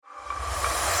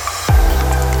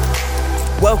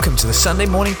Welcome to the Sunday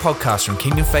morning podcast from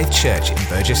Kingdom Faith Church in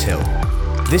Burgess Hill.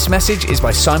 This message is by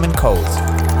Simon Coles.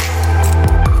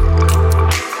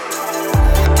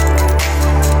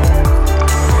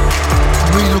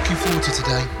 I'm really looking forward to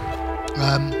today.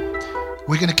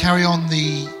 We're going to carry on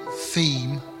the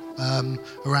theme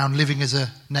around living as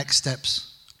a next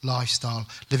steps lifestyle,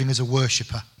 living as a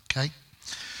worshipper. Okay,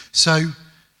 so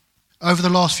over the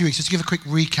last few weeks, just to give a quick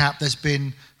recap, there's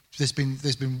been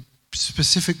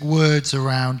specific words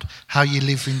around how you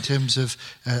live in terms of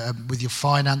with your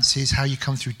finances, how you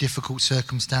come through difficult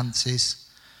circumstances,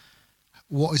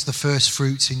 what is the first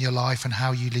fruits in your life and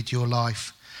how you lead your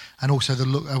life. And also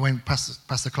when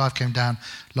Pastor Clive came down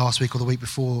last week or the week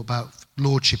before about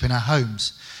lordship in our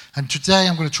homes. And today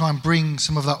I'm going to try and bring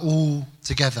some of that all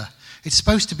together. It's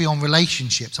supposed to be on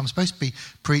relationships. I'm supposed to be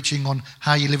preaching on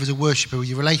how you live as a worshipper with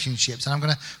your relationships. And I'm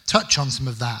going to touch on some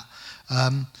of that.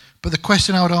 But the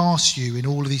question I would ask you in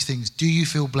all of these things, do you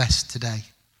feel blessed today?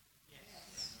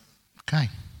 Yes. Okay.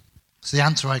 It's the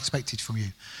answer I expected from you.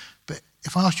 But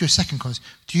if I ask you a second question,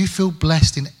 do you feel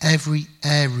blessed in every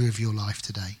area of your life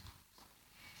today?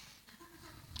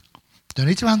 Don't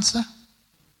need to answer.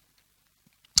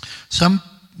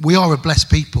 We are a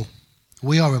blessed people.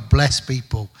 We are a blessed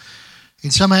people. In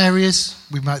some areas,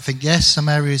 we might think yes. Some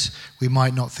areas, we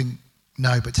might not think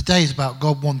no. But today is about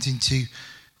God wanting to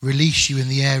release you in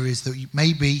the areas that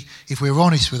maybe, if we're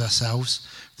honest with ourselves,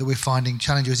 that we're finding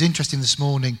challenging. It was interesting this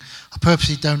morning. I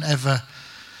purposely don't ever,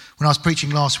 when I was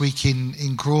preaching last week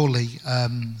in Crawley,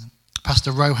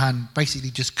 Pastor Rohan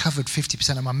basically just covered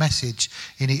 50% of my message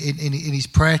in his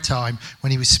prayer time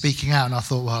when he was speaking out, and I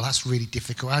thought, well, that's really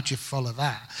difficult. How do you follow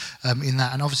that in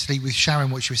that? And obviously with Sharon,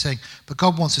 what she was saying, but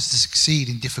God wants us to succeed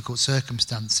in difficult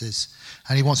circumstances,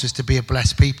 and he wants us to be a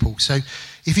blessed people. So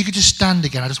if you could just stand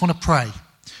again, I just want to pray.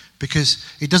 Because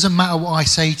it doesn't matter what I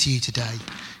say to you today.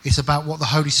 It's about what the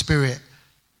Holy Spirit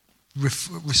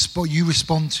you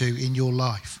respond to in your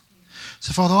life.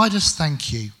 So, Father, I just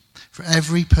thank you for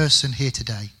every person here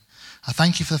today. I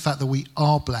thank you for the fact that we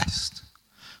are blessed.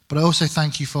 But I also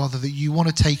thank you, Father, that you want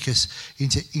to take us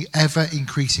into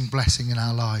ever-increasing blessing in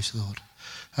our lives, Lord.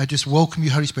 I just welcome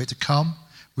you, Holy Spirit, to come,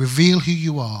 reveal who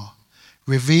you are,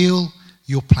 reveal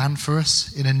your plan for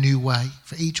us in a new way,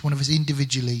 for each one of us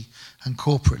individually and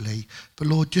corporately. But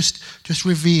Lord, just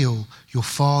reveal your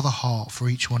Father heart for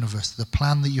each one of us, the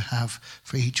plan that you have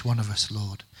for each one of us,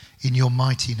 Lord, in your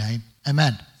mighty name.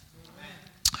 Amen.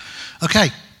 Okay,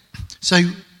 so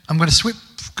I'm going to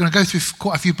go through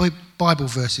quite a few Bible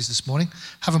verses this morning.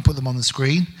 Haven't put them on the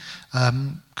screen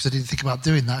because I didn't think about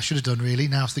doing that. I should have done really.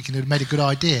 Now I was thinking it would have made a good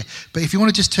idea. But if you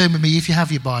want to just turn with me, if you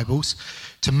have your Bibles,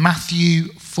 to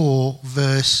Matthew 4,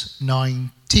 verse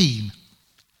 19.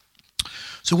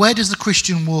 So where does the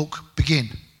Christian walk begin?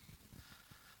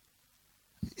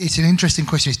 It's an interesting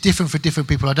question. It's different for different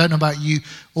people. I don't know about you.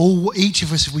 Each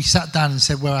of us, if we sat down and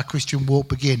said where our Christian walk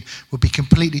begin, would be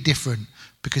completely different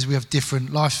because we have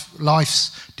different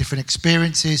lives, different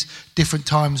experiences, different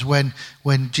times when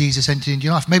Jesus entered into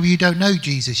your life. Maybe you don't know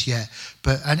Jesus yet,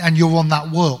 and you're on that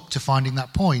walk to finding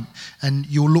that point, and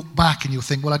you'll look back and you'll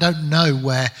think, well, I don't know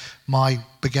where my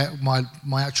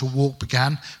actual walk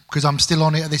began because I'm still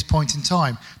on it at this point in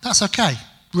time. That's okay.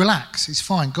 Relax. It's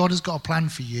fine. God has got a plan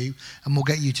for you, and we'll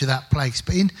get you to that place.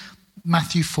 But in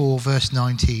Matthew 4, verse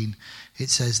 19,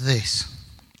 it says this.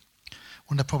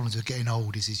 One of the problems with getting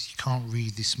old is you can't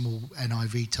read this small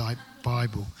NIV type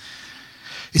Bible.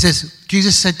 It says,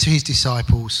 Jesus said to his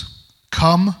disciples,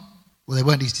 come. Well, they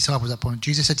weren't his disciples at that point.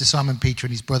 Jesus said to Simon Peter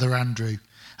and his brother Andrew,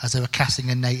 as they were casting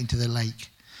a net into the lake,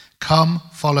 come,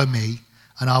 follow me,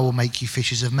 and I will make you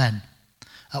fishers of men.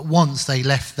 At once they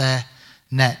left their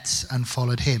nets and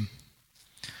followed him.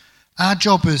 Our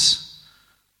job as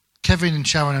Kevin and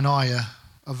Sharon and I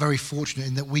are very fortunate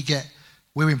in that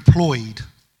we're employed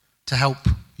to help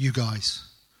you guys.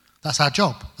 That's our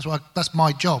job. That's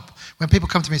my job. When people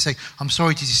come to me and say, I'm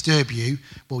sorry to disturb you,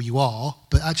 well, you are,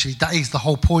 but actually that is the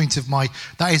whole point of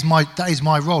that is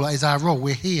my role, that is our role.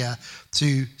 We're here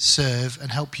to serve and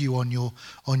help you on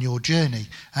your journey.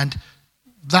 And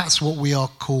that's what we are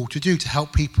called to do, to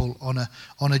help people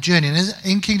on a journey. And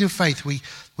in Kingdom Faith, we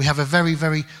have a very,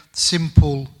 very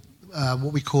simple,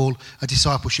 what we call a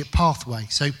discipleship pathway.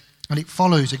 And it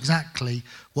follows exactly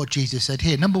what Jesus said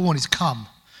here. Number one is come.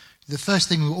 The first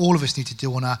thing all of us need to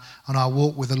do on our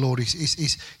walk with the Lord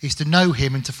is to know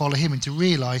him and to follow him and to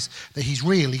realise that he's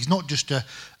real. He's not just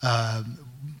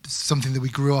something that we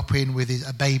grew up in with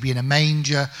a baby in a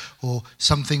manger or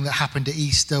something that happened at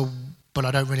Easter but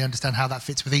I don't really understand how that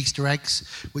fits with Easter eggs,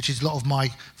 which is a lot of my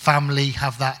family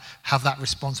have that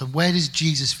response. And where does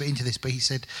Jesus fit into this? But he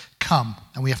said, come,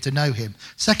 and we have to know him.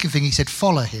 Second thing, he said,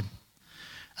 follow him.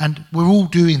 And we're all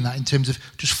doing that in terms of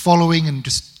just following and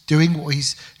just doing what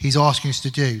he's asking us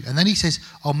to do. And then he says,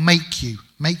 I'll make you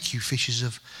fishers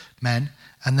of men.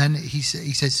 And then he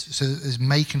says, so there's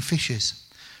making fishers.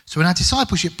 So in our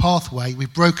discipleship pathway,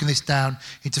 we've broken this down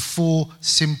into 4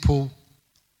 simple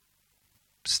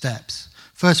steps.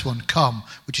 First one, come,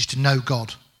 which is to know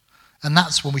God. And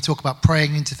that's when we talk about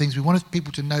praying into things. We want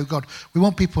people to know God. We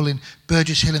want people in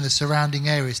Burgess Hill and the surrounding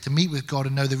areas to meet with God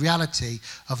and know the reality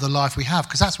of the life we have,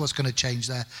 because that's what's going to change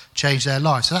their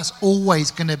life. So that's always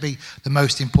going to be the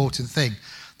most important thing.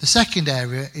 The second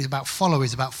area is about follow,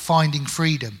 is about finding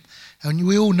freedom. And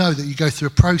we all know that you go through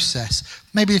a process.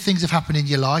 Maybe things have happened in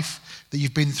your life that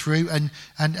you've been through, and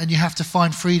you have to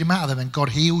find freedom out of them. And God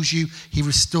heals you, he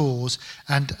restores,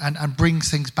 and brings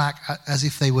things back as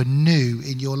if they were new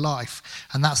in your life.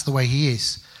 And that's the way he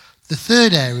is. The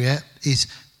third area is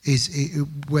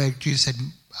where Jesus said,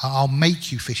 I'll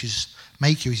make you fishers.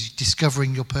 Make you is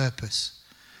discovering your purpose.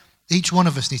 Each one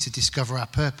of us needs to discover our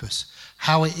purpose,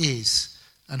 how it is,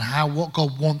 and what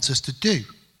God wants us to do,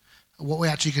 what we're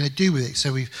actually going to do with it.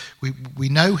 So we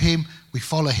know him, we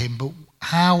follow him, but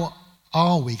how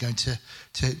are we going to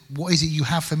what is it you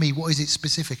have for me? What is it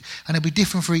specific? And it'll be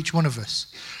different for each one of us.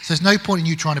 So there's no point in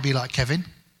you trying to be like Kevin,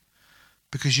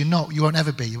 because you're not. You won't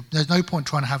ever be. There's no point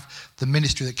trying to have the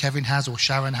ministry that Kevin has or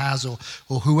Sharon has or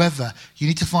whoever. You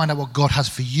need to find out what God has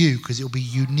for you, because it'll be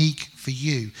unique for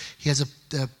you. He has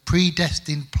a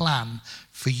predestined plan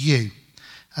for you.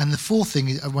 And the fourth thing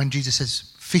is when Jesus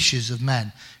says fishers of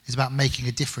men is about making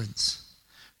a difference.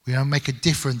 We don't make a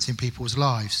difference in people's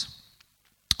lives.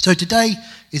 So today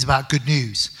is about good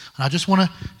news. And I just want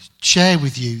to share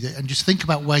with you that, and just think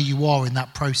about where you are in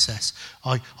that process.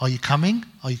 Are you coming?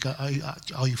 Are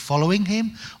you following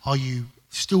him? Are you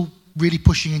still really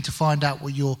pushing in to find out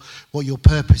what your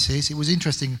purpose is? It was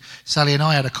interesting. Sally and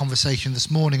I had a conversation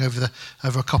this morning over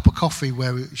a cup of coffee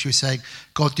where she was saying,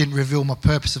 God didn't reveal my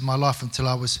purpose of my life until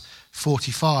I was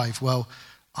 45. Well,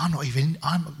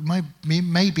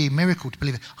 may be a miracle to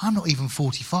believe it. I'm not even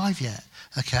 45 yet.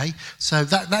 Okay, so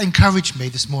that encouraged me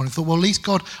this morning. I thought, well, at least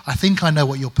God, I think I know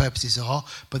what your purposes are,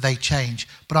 but they change.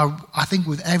 But I think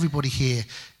with everybody here,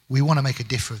 we want to make a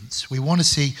difference. We want to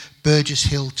see Burgess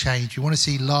Hill change. We want to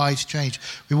see lives change.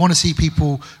 We want to see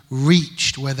people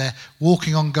reached where they're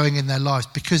walking on, going in their lives,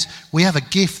 because we have a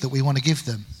gift that we want to give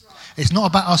them. It's not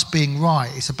about us being right.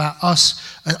 It's about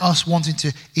us wanting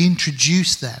to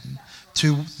introduce them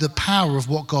to the power of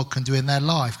what God can do in their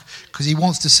life, because he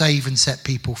wants to save and set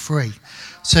people free.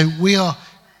 So we are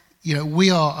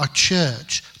a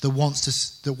church that wants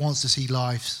to see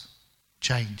lives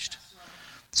changed.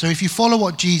 So if you follow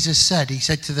what Jesus said, he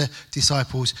said to the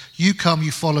disciples, you come,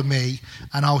 you follow me,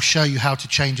 and I'll show you how to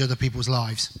change other people's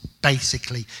lives.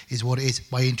 Basically is what it is,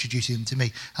 by introducing them to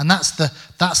me. And that's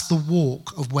the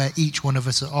walk of where each one of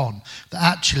us are on. That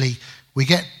actually we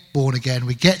get born again,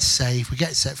 we get saved, we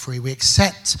get set free, we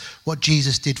accept what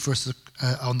Jesus did for us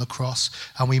on the cross,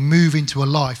 and we move into a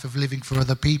life of living for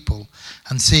other people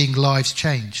and seeing lives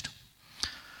changed.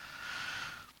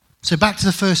 So back to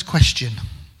the first question.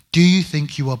 Do you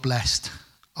think you are blessed?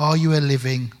 Are you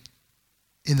living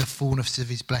in the fullness of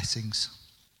his blessings?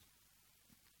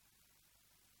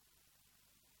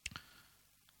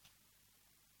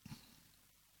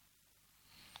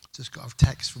 Just got a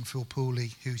text from Phil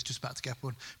Pooley, who's just about to get up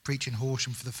and preach in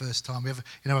Horsham for the first time. We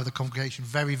have the congregation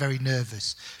very, very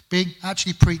nervous.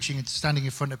 Actually preaching and standing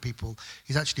in front of people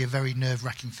is actually a very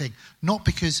nerve-wracking thing. Not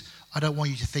because I don't want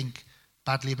you to think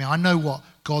badly of me. I know what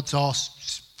God's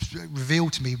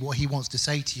revealed to me, what he wants to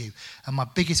say to you. And my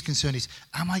biggest concern is,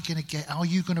 are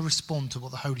you going to respond to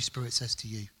what the Holy Spirit says to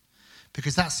you?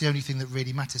 Because that's the only thing that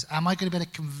really matters. Am I going to be able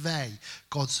to convey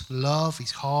God's love,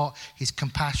 his heart, his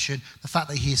compassion, the fact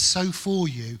that he is so for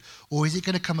you? Or is it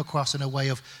going to come across in a way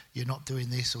of, you're not doing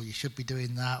this, or you should be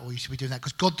doing that, or you should be doing that?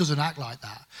 Because God doesn't act like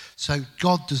that. So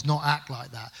God does not act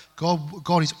like that.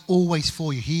 God is always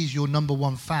for you. He is your number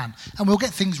one fan. And we'll get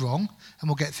things wrong, and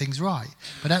we'll get things right.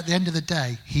 But at the end of the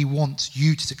day, he wants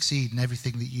you to succeed in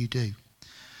everything that you do.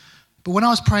 But when I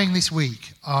was praying this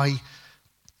week, I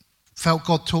felt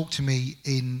God talk to me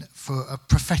for a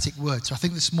prophetic word. So I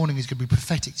think this morning is going to be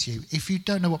prophetic to you. If you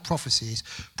don't know what prophecy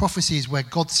is where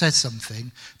God says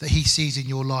something that he sees in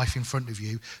your life in front of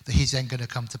you that he's then going to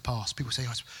come to pass. People say,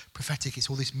 it's prophetic, it's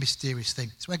all this mysterious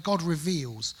thing. It's where God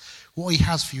reveals what he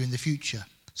has for you in the future.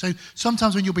 So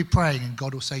sometimes when you'll be praying and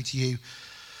God will say to you,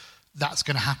 that's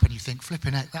going to happen. You think,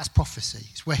 flipping heck, that's prophecy.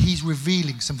 It's where he's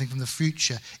revealing something from the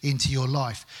future into your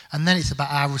life. And then it's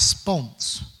about our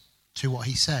response to what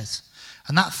he says.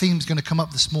 And that theme's going to come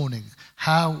up this morning.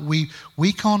 How we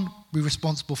can't be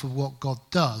responsible for what God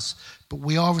does, but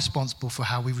we are responsible for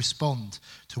how we respond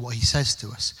to what he says to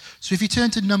us. So if you turn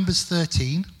to Numbers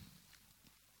 13,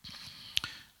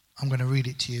 I'm going to read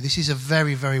it to you. This is a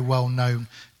very, very well-known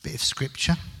bit of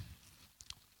scripture.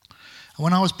 And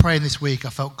when I was praying this week, I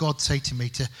felt God say to me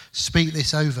to speak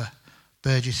this over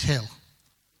Burgess Hill.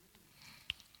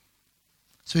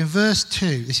 So in verse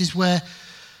 2, this is where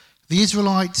the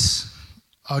Israelites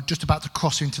are just about to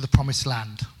cross into the promised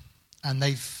land. And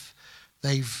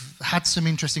they've had some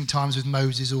interesting times with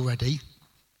Moses already,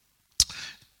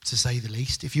 to say the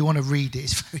least. If you want to read it,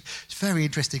 it's very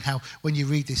interesting how, when you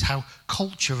read this, how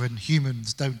culture and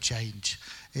humans don't change.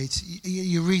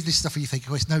 You read this stuff and you think,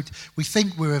 we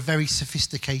think we're a very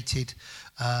sophisticated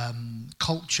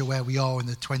culture where we are in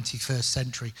the 21st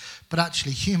century. But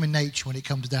actually, human nature, when it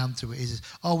comes down to it, is,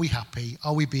 are we happy?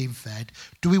 Are we being fed?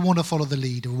 Do we want to follow the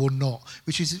leader or not?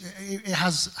 Which is, it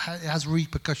has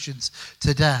repercussions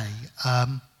today.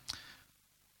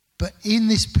 But in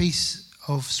this piece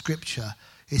of scripture,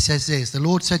 it says this: the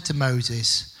Lord said to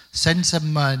Moses, send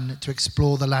some men to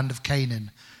explore the land of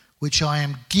Canaan, which I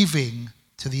am giving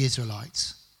to the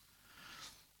Israelites.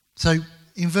 So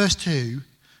in verse 2,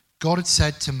 God had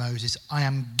said to Moses, I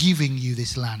am giving you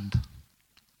this land.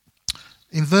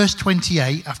 In verse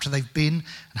 28, after they've been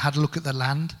and had a look at the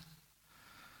land,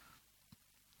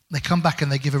 they come back and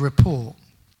they give a report.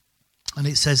 And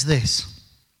it says this: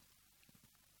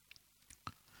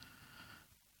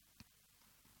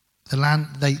 the land,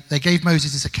 they gave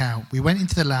Moses this account. We went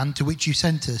into the land to which you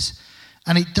sent us,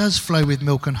 and it does flow with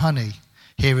milk and honey.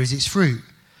 Here is its fruit.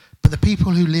 But the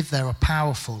people who live there are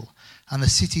powerful, and the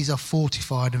cities are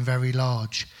fortified and very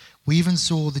large. We even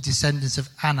saw the descendants of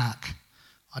Anak.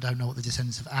 I don't know what the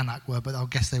descendants of Anak were, but I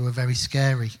guess they were very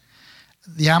scary.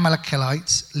 The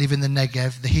Amalekites live in the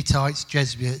Negev. The Hittites,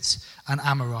 Jebusites, and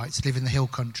Amorites live in the hill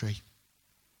country.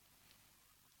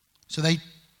 So they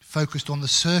focused on the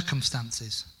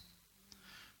circumstances.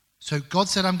 So God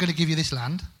said, I'm going to give you this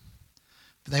land.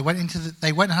 But they went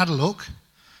and had a look,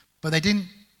 but they didn't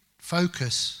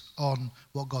focus on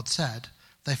what God said.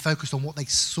 They focused on what they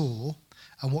saw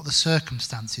and what the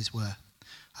circumstances were.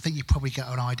 I think you probably get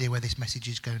an idea where this message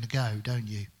is going to go, don't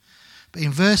you? But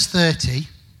in verse 30,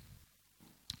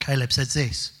 Caleb says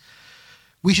this: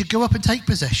 we should go up and take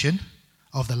possession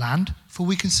of the land, for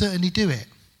we can certainly do it.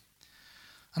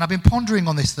 And I've been pondering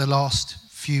on this the last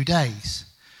few days.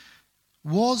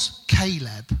 Was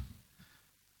Caleb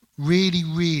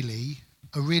really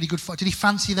a really good fighter? Did he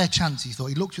fancy their chance? He thought,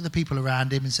 he looked at the people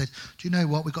around him and said, do you know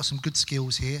what, we've got some good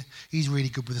skills here. He's really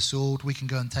good with a sword. We can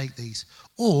go and take these.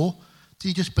 Or did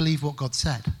he just believe what God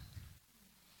said?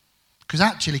 Because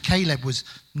actually Caleb was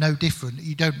no different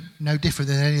than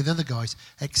any of the other guys,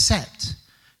 except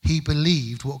he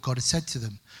believed what God had said to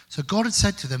them. So God had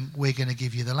said to them, we're going to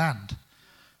give you the land.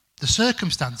 The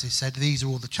circumstances said these are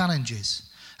all the challenges.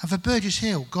 And for Burgess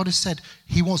Hill, God has said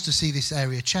he wants to see this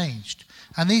area changed.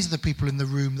 And these are the people in the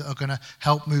room that are going to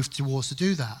help move towards to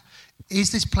do that.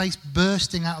 Is this place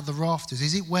bursting out of the rafters?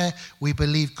 Is it where we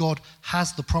believe God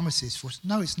has the promises for us?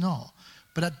 No, it's not.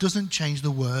 But that doesn't change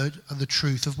the word and the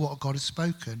truth of what God has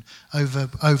spoken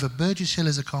over Burgess Hill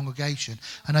as a congregation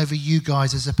and over you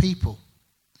guys as a people.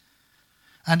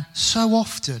 And so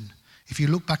often, if you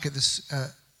look back at this,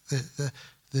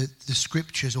 the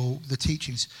scriptures or the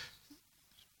teachings,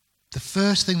 the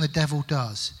first thing the devil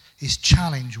does is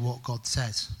challenge what God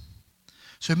says.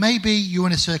 So maybe you're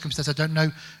in a circumstance, I don't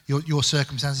know your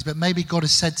circumstances, but maybe God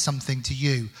has said something to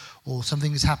you or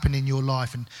something has happened in your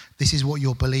life and this is what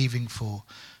you're believing for.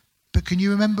 But can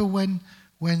you remember when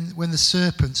the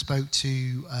serpent spoke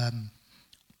to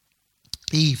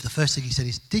Eve, the first thing he said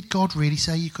is, did God really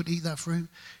say you could eat that fruit?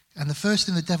 And the first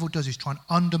thing the devil does is try and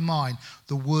undermine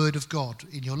the word of God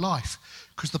in your life,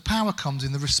 because the power comes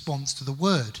in the response to the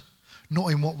word, not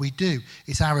in what we do.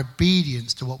 It's our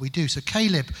obedience to what we do. So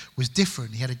Caleb was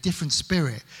different. He had a different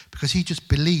spirit because he just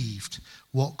believed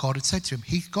what God had said to him.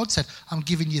 God said, I'm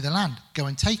giving you the land. Go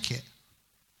and take it.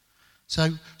 So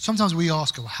sometimes we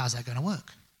ask, well, how's that going to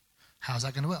work? How's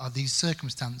that going to work? Are these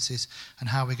circumstances and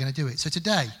how are we going to do it? So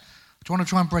today, I want to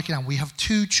try and break it down. We have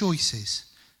two choices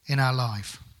in our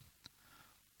life.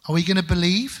 Are we going to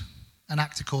believe and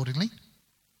act accordingly?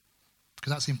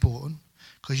 Because that's important.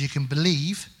 Because you can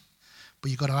believe, but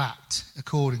you've got to act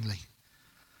accordingly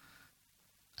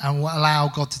and allow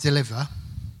God to deliver.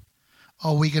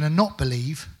 Or are we going to not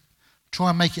believe, try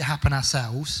and make it happen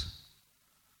ourselves,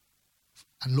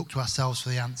 and look to ourselves for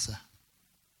the answer.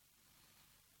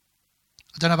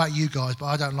 I don't know about you guys, but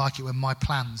I don't like it when my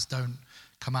plans don't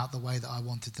come out the way that I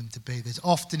wanted them to be. There's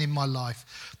often in my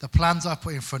life, the plans I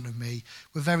put in front of me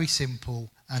were very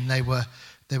simple, and they were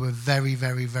very,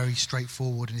 very, very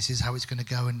straightforward, and this is how it's going to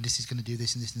go, and this is going to do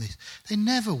this and this and this. They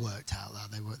never worked out how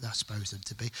they're supposed them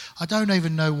to be. I don't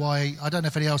even know why. I don't know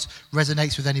if anything else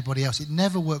resonates with anybody else. It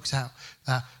never works out,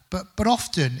 but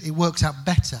often it works out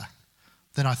better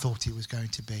than I thought it was going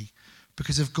to be,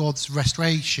 because of God's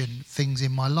restoration things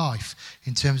in my life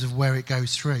in terms of where it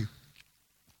goes through.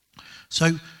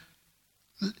 So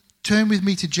turn with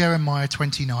me to Jeremiah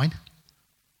 29.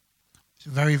 It's a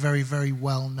very, very, very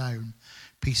well-known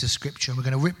piece of scripture. And we're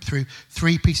going to rip through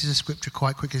 3 pieces of scripture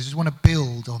quite quickly. I just want to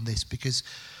build on this, because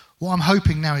what I'm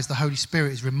hoping now is the Holy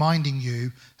Spirit is reminding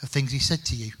you of things he said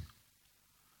to you.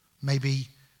 Maybe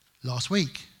last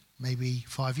week, maybe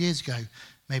 5 years ago,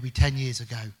 maybe 10 years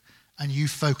ago. And you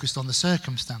focused on the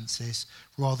circumstances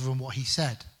rather than what he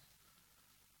said.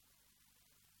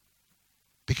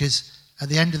 Because at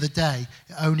the end of the day,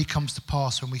 it only comes to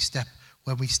pass when we step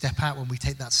out, when we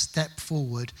take that step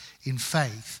forward in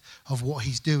faith of what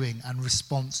he's doing and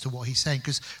response to what he's saying.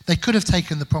 Because they could have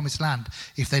taken the promised land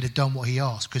if they'd have done what he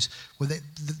asked. Because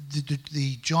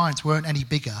the giants weren't any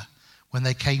bigger when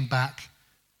they came back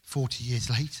 40 years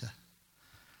later.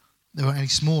 They weren't any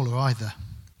smaller either.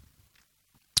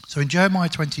 So in Jeremiah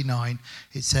 29,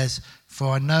 it says,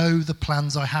 "For I know the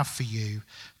plans I have for you,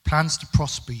 plans to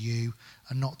prosper you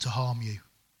and not to harm you."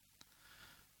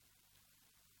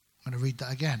 I'm going to read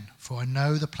that again. "For I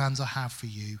know the plans I have for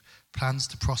you, plans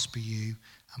to prosper you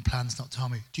and plans not to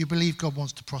harm you." Do you believe God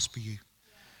wants to prosper you? Yes.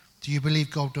 Do you believe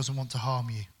God doesn't want to harm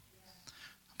you? Yes.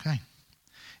 Okay.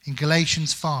 In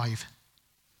Galatians 5.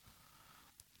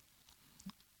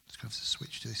 Let's go to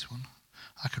switch to this one.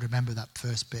 I could remember that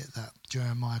first bit, that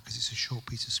Jeremiah, because it's a short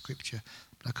piece of scripture,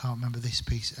 but I can't remember this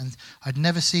piece. And I'd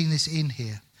never seen this in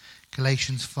here.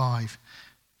 Galatians 5,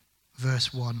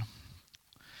 verse 1.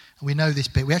 And we know this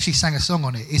bit. We actually sang a song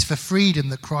on it. "It's for freedom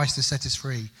that Christ has set us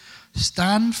free.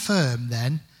 Stand firm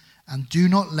then, and do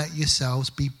not let yourselves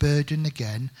be burdened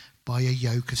again by a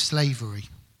yoke of slavery."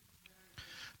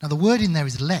 Now the word in there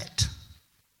is let.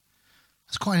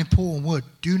 That's quite an important word.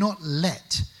 Do not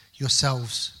let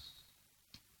yourselves.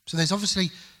 So there's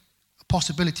obviously a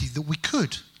possibility that we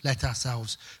could let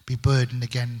ourselves be burdened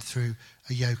again through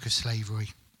a yoke of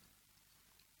slavery.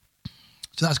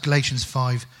 So that's Galatians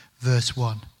 5, verse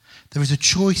 1. There is a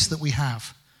choice that we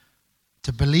have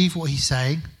to believe what he's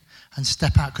saying and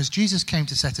step out, because Jesus came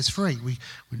to set us free. We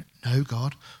know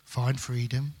God, find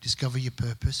freedom, discover your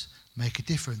purpose, make a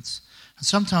difference. And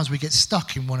sometimes we get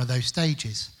stuck in one of those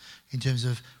stages in terms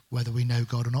of whether we know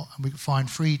God or not, and we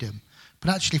find freedom. But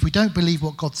actually, if we don't believe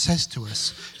what God says to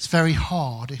us, it's very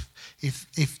hard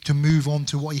if to move on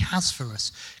to what he has for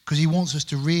us, because he wants us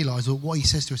to realise that what he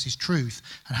says to us is truth,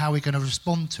 and how we're going to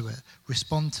respond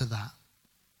to that.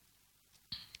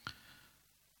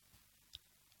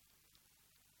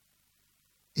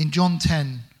 In John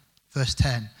 10, verse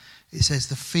 10, it says,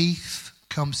 "The thief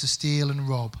comes to steal and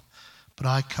rob, but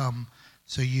I come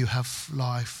so you have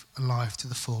life and life to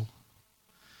the full."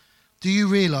 Do you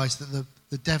realise that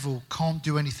the devil can't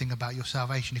do anything about your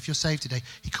salvation? If you're saved today,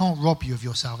 he can't rob you of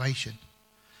your salvation.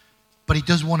 But he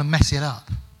does want to mess it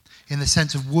up in the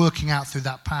sense of working out through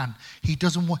that plan. He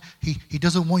doesn't want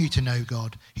you to know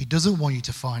God. He doesn't want you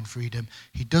to find freedom.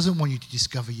 He doesn't want you to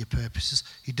discover your purposes.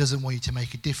 He doesn't want you to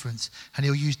make a difference. And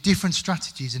he'll use different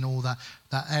strategies in all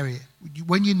that area.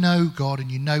 When you know God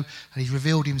and you know and he's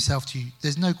revealed himself to you,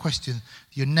 there's no question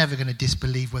you're never going to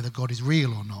disbelieve whether God is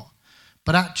real or not.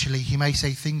 But actually, he may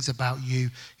say things about you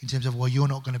in terms of, well, you're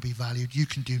not going to be valued. You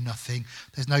can do nothing.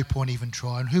 There's no point even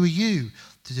trying. Who are you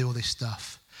to do all this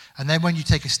stuff? And then when you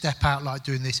take a step out like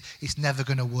doing this, it's never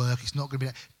going to work. It's not going to be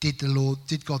that.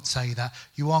 Did God say that?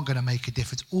 You aren't going to make a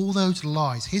difference. All those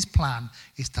lies. His plan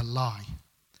is to lie,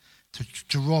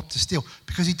 to rob, to steal.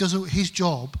 Because his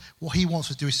job, what he wants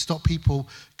to do is stop people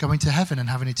going to heaven and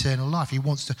having eternal life. He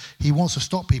wants to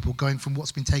stop people going from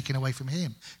what's been taken away from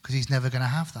him, because he's never going to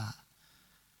have that.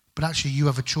 But actually, you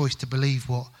have a choice to believe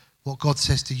what God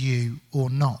says to you or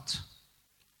not.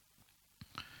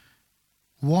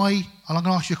 Why? I'm going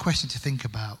to ask you a question to think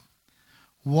about.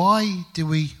 Why do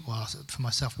for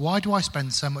myself, why do I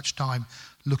spend so much time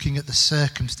looking at the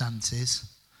circumstances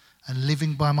and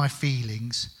living by my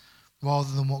feelings rather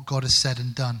than what God has said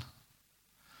and done?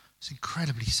 It's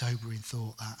incredibly sobering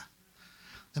thought, that.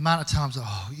 The amount of times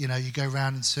that, you go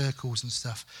around in circles and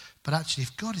stuff. But actually,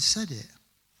 if God has said it,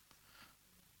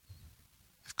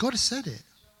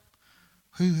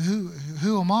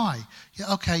 Who am I?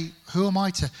 Yeah, okay, who am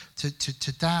I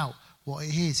to doubt what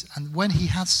it is? And when he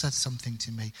has said something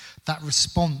to me, that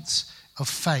response of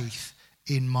faith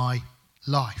in my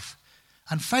life.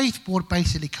 And faith, what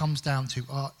basically comes down to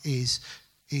is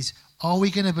are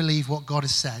we going to believe what God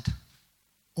has said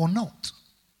or not?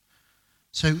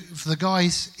 So for the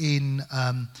guys in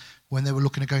when they were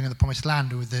looking at going in the promised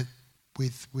land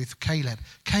with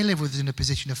Caleb was in a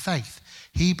position of faith.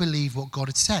 He believed what God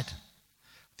had said.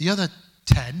 The other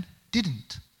 10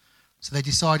 didn't. So they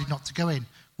decided not to go in.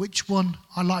 Which one?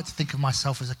 I like to think of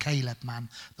myself as a Caleb man,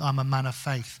 that I'm a man of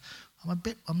faith.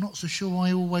 I'm not so sure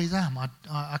I always am.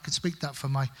 I could speak that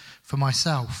for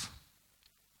myself.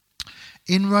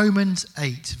 In Romans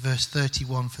 8, verse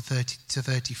 31 to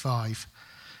 35,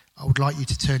 I would like you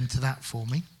to turn to that for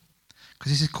me,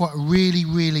 because this is quite a really,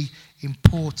 really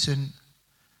important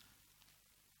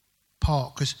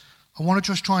part, because I want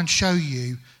to just try and show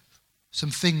you some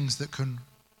things that can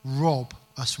rob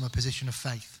us from a position of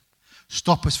faith,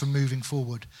 stop us from moving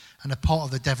forward, and a part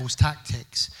of the devil's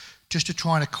tactics, just to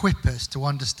try and equip us to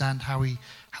understand how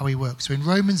he works. So in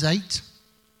Romans 8,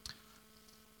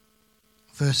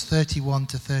 verse 31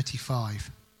 to 35.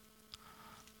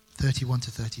 31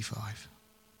 to 35.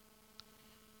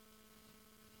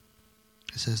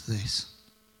 It says this.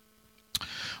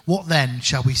 What then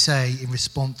shall we say in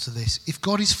response to this? If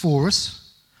God is for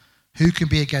us, who can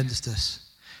be against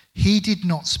us? He did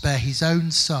not spare his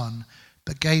own son,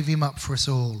 but gave him up for us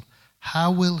all. How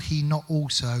will he not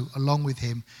also, along with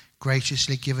him,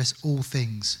 graciously give us all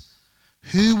things?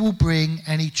 Who will bring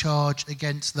any charge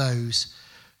against those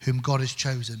whom God has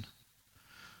chosen?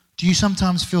 Do you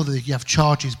sometimes feel that you have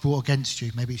charges brought against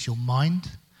you? Maybe it's your mind,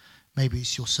 maybe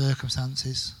it's your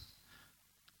circumstances.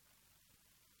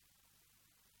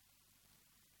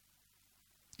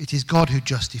 It is God who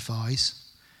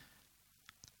justifies.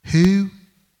 Who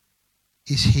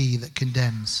is he that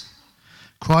condemns?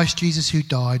 Christ Jesus, who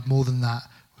died, more than that,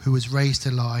 who was raised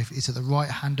to life, is at the right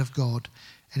hand of God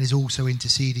and is also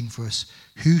interceding for us.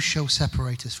 Who shall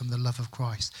separate us from the love of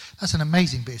Christ? That's an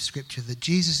amazing bit of scripture, that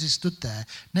Jesus is stood there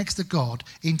next to God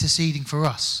interceding for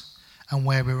us and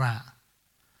where we're at.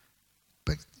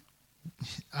 But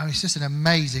it's just an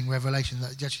amazing revelation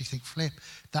that you actually think, flip,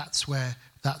 that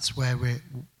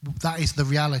is the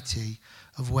reality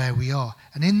of where we are.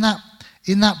 And in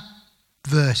that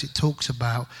verse it talks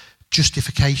about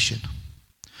justification.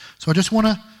 So I just want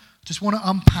to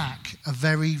unpack a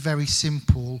very, very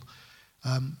simple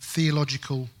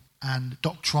theological and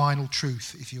doctrinal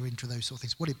truth, if you're into those sort of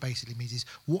things. What it basically means is,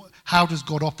 how does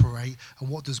God operate and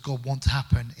what does God want to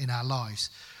happen in our lives?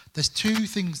 There's two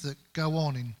things that go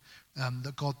on in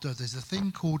that God does. There's a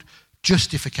thing called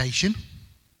justification,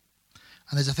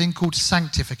 and there's a thing called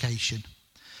sanctification.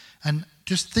 And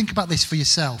just think about this for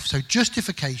yourself. So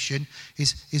justification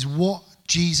is what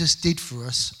Jesus did for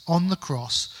us on the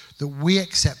cross, that we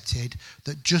accepted,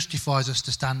 that justifies us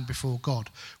to stand before God.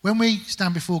 When we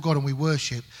stand before God and we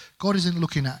worship, God isn't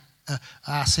looking at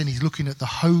our sin. He's looking at the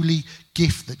holy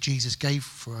gift that Jesus gave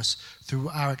for us through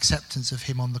our acceptance of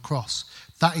him on the cross.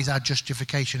 That is our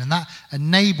justification, and that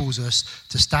enables us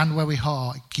to stand where we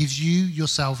are. It gives you your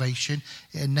salvation.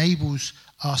 It enables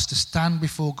us to stand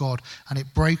before God, and it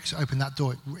breaks open that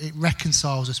door. It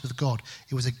reconciles us with God.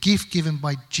 It was a gift given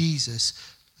by Jesus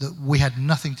that we had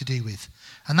nothing to do with.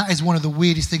 And that is one of the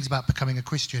weirdest things about becoming a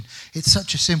Christian. It's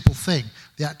such a simple thing,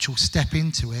 the actual step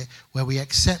into it, where we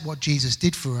accept what Jesus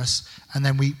did for us, and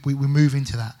then we move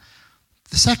into that.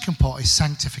 The second part is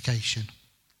sanctification.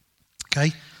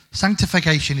 Okay?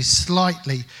 Sanctification is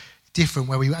slightly different,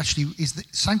 where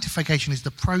sanctification is the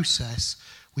process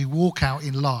we walk out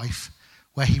in life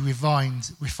where he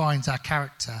refines our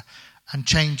character and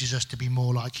changes us to be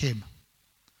more like him.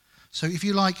 So if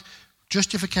you like,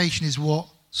 justification is what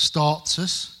starts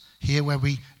us here, where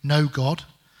we know God,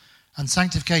 and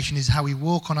sanctification is how we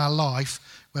walk on our life,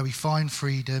 where we find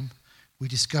freedom, we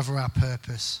discover our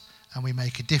purpose, and we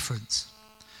make a difference.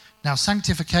 Now,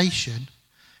 sanctification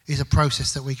is a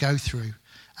process that we go through,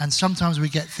 and sometimes we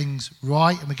get things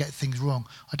right and we get things wrong.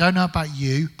 I don't know about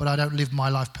you, but I don't live my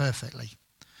life perfectly.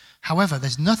 However,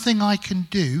 there's nothing I can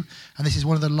do, and this is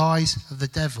one of the lies of the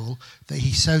devil that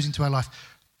he sows into our life.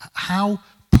 How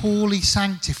poorly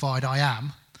sanctified I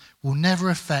am will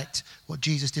never affect what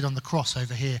Jesus did on the cross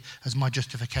over here as my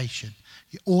justification.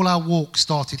 All our walk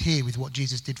started here with what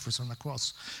Jesus did for us on the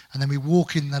cross, and then we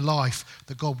walk in the life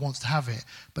that God wants to have it.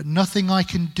 But nothing I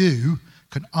can do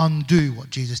can undo what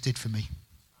Jesus did for me.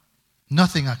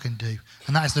 Nothing I can do,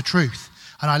 and that is the truth.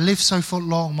 And I lived so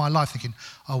long my life thinking,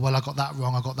 oh, well, I got that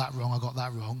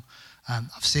wrong,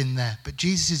 I've sinned there. But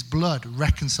Jesus' blood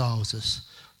reconciles us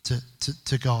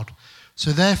to God.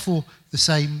 So therefore,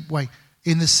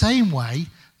 in the same way,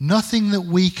 nothing that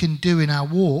we can do in our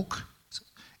walk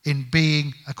in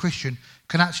being a Christian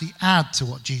can actually add to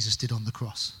what Jesus did on the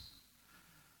cross.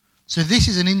 So this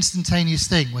is an instantaneous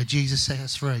thing where Jesus set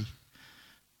us free.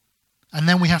 And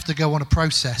then we have to go on a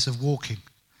process of walking.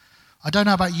 I don't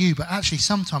know about you, but actually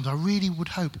sometimes I really would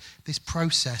hope this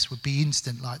process would be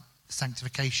instant like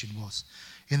sanctification was.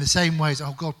 In the same way as,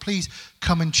 oh God, please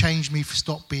come and change me for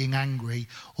stop being angry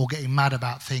or getting mad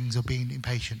about things or being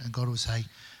impatient. And God will say,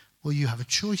 well, you have a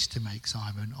choice to make,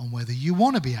 Simon, on whether you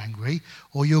want to be angry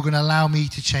or you're going to allow me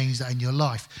to change that in your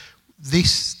life. This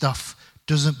stuff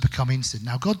doesn't become instant.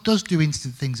 Now, God does do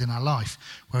instant things in our life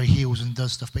where he heals and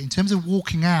does stuff. But in terms of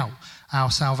walking out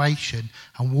our salvation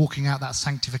and walking out that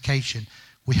sanctification,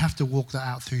 we have to walk that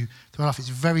out through life. It's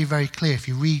very, very clear if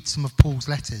you read some of Paul's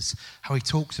letters, how he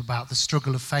talks about the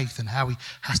struggle of faith and how he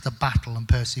has to battle and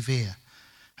persevere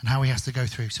and how he has to go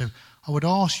through. So I would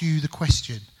ask you the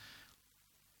question,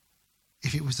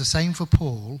 if it was the same for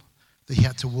Paul, that he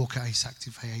had to walk out his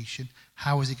sanctification,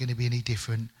 how is it going to be any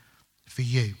different for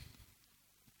you?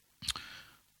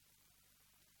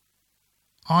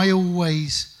 I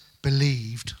always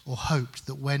believed or hoped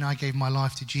that when I gave my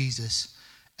life to Jesus,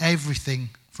 everything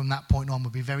from that point on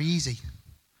would be very easy.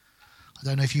 I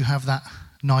don't know if you have that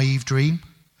naive dream.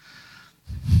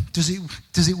 Does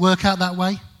it work out that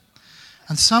way?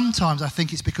 And sometimes I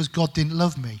think it's because God didn't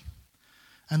love me.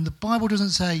 And the Bible doesn't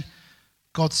say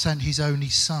God sent his only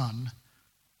son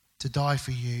to die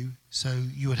for you so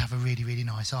you would have a really, really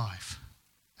nice life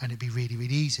and it'd be really,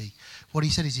 really easy. What he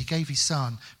said is he gave his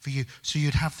son for you so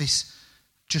you'd have this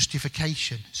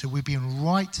justification, so we'd be in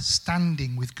right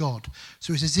standing with God.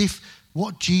 So it's as if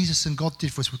what Jesus and God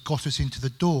did for us got us into the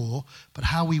door, but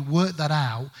how we work that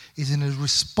out is in a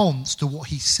response to what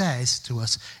he says to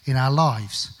us in our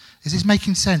lives. Is this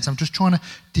making sense? I'm just trying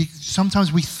to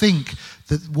sometimes we think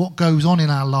that what goes on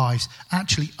in our lives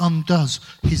actually undoes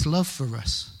his love for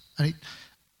us. And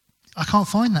I can't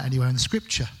find that anywhere in the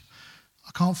scripture.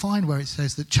 I can't find where it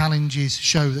says that challenges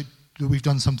show that we've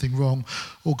done something wrong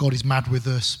or God is mad with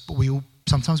us, but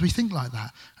sometimes we think like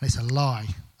that, and it's a lie.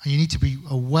 And you need to be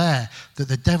aware that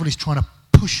the devil is trying to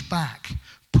push back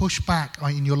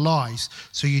in your lives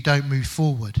so you don't move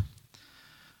forward.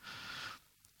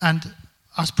 And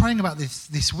I was praying about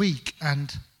this week,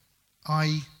 and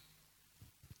I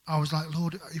was like,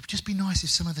 Lord, it would just be nice if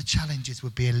some of the challenges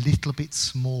would be a little bit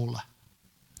smaller.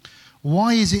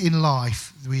 Why is it in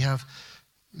life we have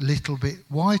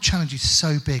why are challenges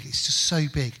so big? It's just so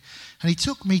big. And he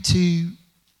took me to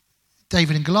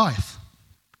David and Goliath.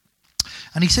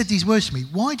 And he said these words to me.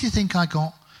 Why do you think I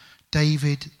got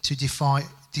David to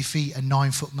defeat a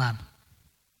 9-foot man?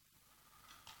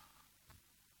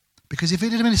 Because if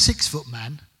it had been a 6-foot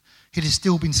man, he'd have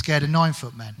still been scared of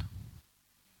 9-foot men.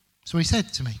 So he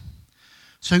said to me.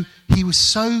 So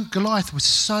Goliath was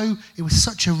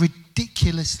such a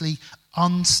ridiculously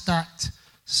unstacked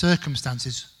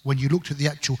circumstances when you looked at the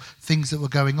actual things that were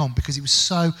going on, because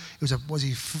was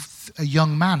he a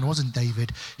young man, wasn't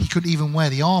David? He couldn't even wear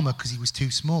the armor because he was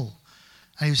too small,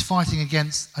 and he was fighting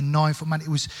against a 9-foot man.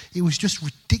 It was just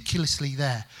ridiculously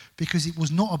there, because it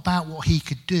was not about what he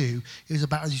could do, it was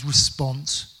about his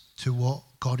response to what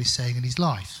God is saying in his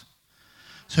life.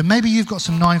 So maybe you've got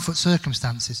some 9-foot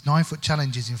circumstances, 9-foot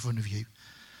challenges in front of you.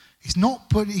 He's not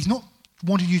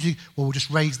wanted you to, well, we'll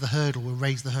just raise the hurdle,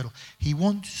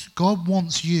 God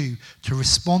wants you to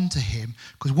respond to him,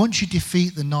 because once you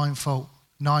defeat the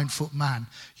 9-foot man,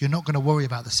 you're not going to worry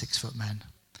about the 6-foot men.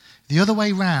 The other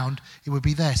way round, it would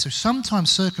be there. So sometimes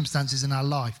circumstances in our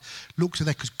life look to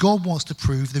there because God wants to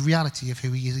prove the reality of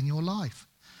who he is in your life.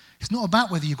 It's not about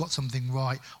whether you've got something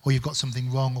right or you've got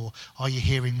something wrong or are you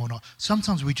hearing or not.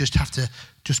 Sometimes we just have to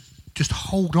just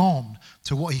hold on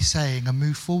to what he's saying and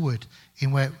move forward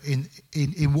in what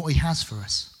he has for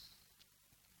us.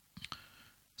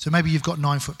 So maybe you've got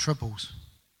 9-foot troubles.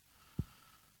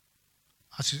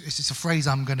 It's just a phrase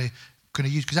I'm going to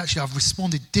use, because actually I've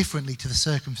responded differently to the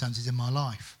circumstances in my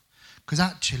life. Because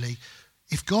actually,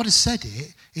 if God has said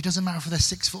it, it doesn't matter if they're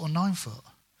 6 foot or 9 foot.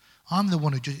 I'm the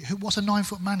one what's a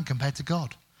 9-foot man compared to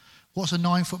God? What's a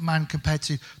 9-foot man compared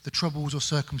to the troubles or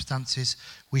circumstances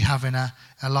we have in our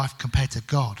life compared to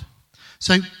God?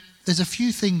 So there's a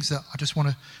few things that I just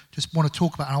want to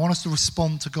talk about, and I want us to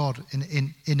respond to God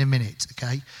in a minute,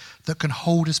 okay? That can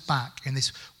hold us back in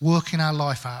this working our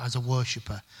life out as a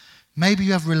worshipper. Maybe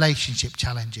you have relationship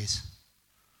challenges.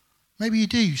 Maybe you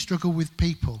do. You struggle with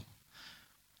people,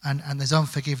 and there's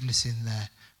unforgiveness in there.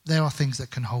 There are things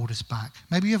that can hold us back.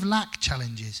 Maybe you have lack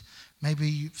challenges.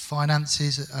 Maybe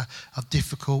finances are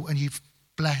difficult, and you've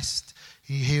blessed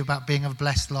You hear about being a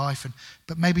blessed life,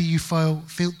 but maybe you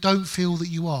don't feel that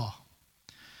you are.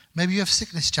 Maybe you have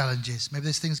sickness challenges. Maybe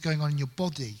there's things going on in your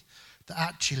body that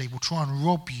actually will try and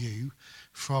rob you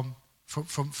from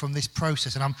this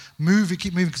process. And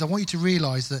keep moving, because I want you to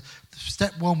realise that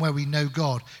step one, where we know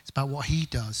God, is about what he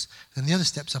does. And the other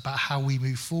step's about how we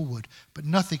move forward. But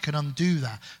nothing can undo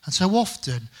that. And so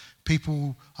often,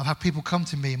 I've had people come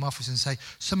to me in my office and say,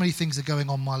 so many things are going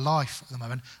on in my life at the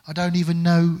moment, I don't even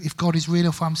know if God is real or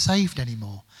if I'm saved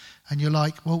anymore. And you're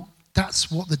like, well,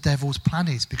 that's what the devil's plan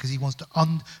is, because he wants to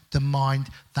undermine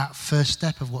that first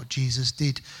step of what Jesus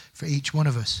did for each one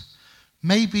of us.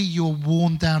 Maybe you're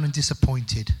worn down and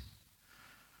disappointed.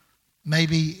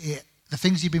 Maybe the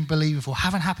things you've been believing for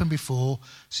haven't happened before,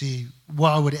 so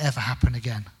why would it ever happen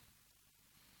again?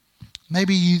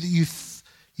 Maybe you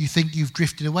think you've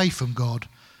drifted away from God,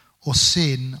 or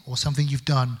sin or something you've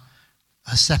done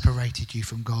has separated you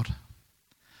from God.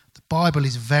 The Bible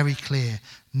is very clear.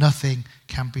 Nothing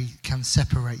can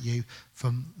separate you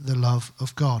from the love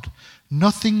of God.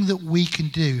 Nothing that we can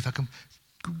do.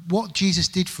 What Jesus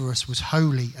did for us was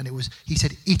holy, and he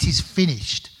said, it is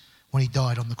finished when he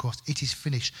died on the cross. It is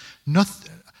finished.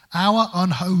 Our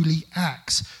unholy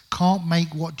acts can't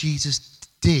make what Jesus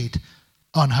did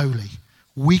unholy.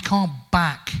 We can't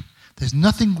there's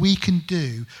nothing we can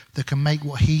do that can make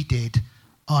what he did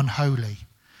unholy.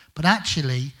 But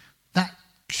actually, that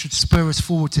should spur us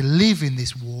forward to live in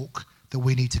this walk that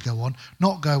we need to go on.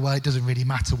 Not go, well, it doesn't really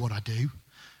matter what I do.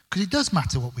 Because it does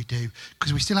matter what we do,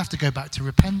 because we still have to go back to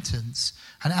repentance.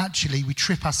 And actually, we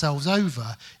trip ourselves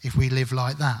over if we live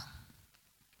like that.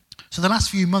 So the last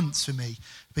few months for me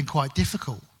have been quite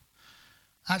difficult.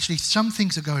 Actually, some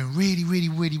things are going really, really,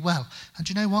 really well. And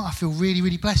do you know what? I feel really,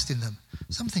 really blessed in them.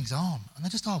 Some things aren't, and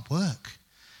they're just hard work.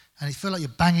 And it feels like you're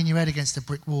banging your head against a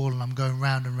brick wall and I'm going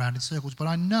round and round in circles. But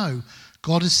I know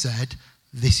God has said,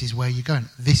 this is where you're going.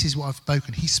 This is what I've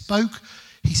spoken. He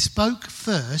spoke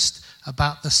first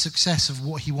about the success of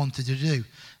what he wanted to do. And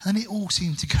then it all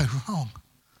seemed to go wrong.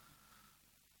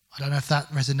 I don't know if that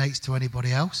resonates to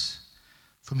anybody else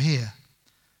from here.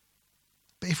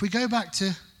 But if we go back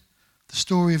to the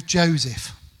story of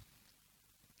Joseph,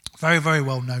 very, very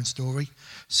well-known story.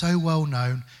 So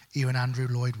well-known, even Andrew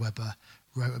Lloyd Webber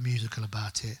wrote a musical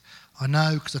about it. I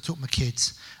know because I took my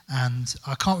kids, and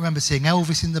I can't remember seeing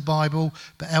Elvis in the Bible,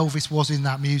 but Elvis was in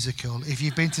that musical. If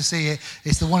you've been to see it,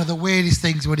 it's one of the weirdest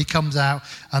things when he comes out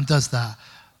and does that.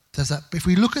 But if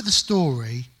we look at the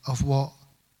story of what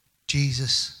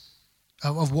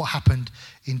happened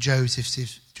in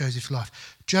Joseph's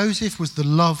life, Joseph was the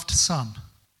loved son.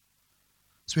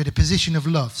 So he had a position of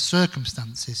love.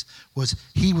 Circumstances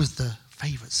he was the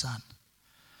favourite son.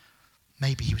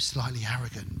 Maybe he was slightly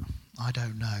arrogant. I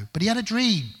don't know. But he had a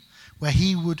dream where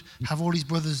he would have all his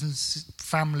brothers and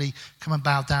family come and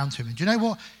bow down to him. And do you know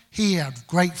what? He had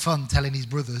great fun telling his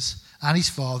brothers and his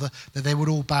father that they would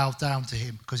all bow down to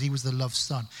him because he was the loved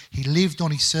son. He lived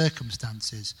on his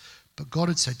circumstances. But God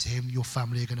had said to him, your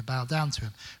family are going to bow down to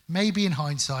him. Maybe in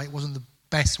hindsight, it wasn't the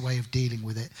best way of dealing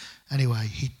with it. Anyway,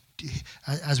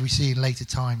 as we see in later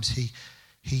times,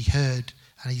 he heard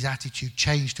and his attitude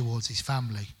changed towards his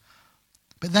family.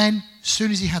 But then, as soon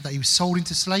as he had that, he was sold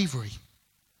into slavery.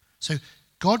 So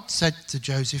God said to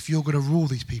Joseph, you're going to rule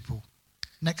these people.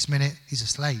 Next minute, he's a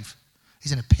slave.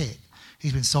 He's in a pit.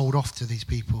 He's been sold off to these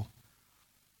people.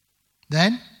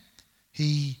 Then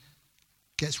he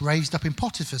gets raised up in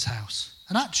Potiphar's house.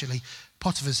 And actually,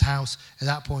 Potiphar's house at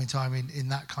that point in time in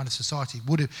that kind of society,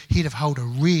 he'd have held a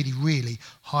really, really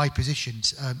high position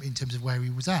in terms of where he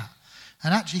was at.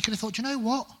 And actually, he could have thought, you know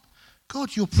what?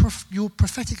 God, your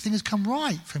prophetic thing has come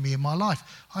right for me in my life.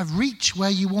 I've reached where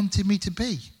you wanted me to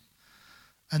be.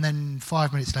 And then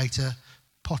 5 minutes later,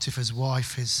 Potiphar's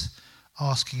wife is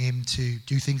asking him to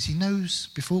do things he knows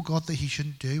before God that he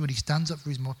shouldn't do, and he stands up for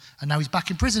his mom, and now he's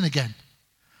back in prison again.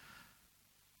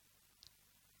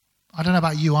 I don't know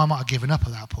about you, I might have given up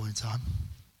at that point in time.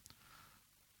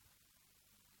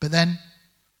 But then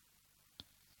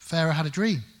Pharaoh had a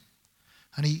dream,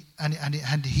 and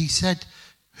he said,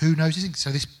 who knows his thing?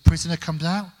 So this prisoner comes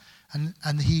out, and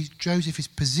Joseph is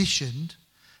positioned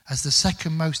as the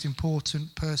second most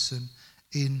important person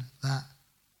in that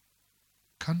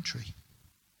country.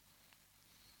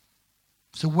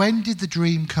 So when did the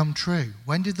dream come true?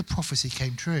 When did the prophecy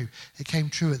came true? It came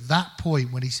true at that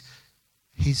point when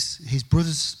his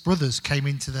brothers came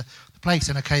into the place.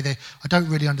 And okay, I don't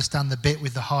really understand the bit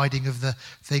with the hiding of the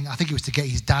thing. I think it was to get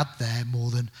his dad there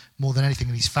more than anything,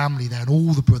 and his family there, and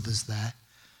all the brothers there,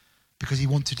 because he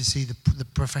wanted to see the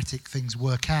prophetic things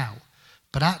work out.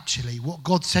 But actually, what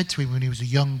God said to him when he was a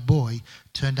young boy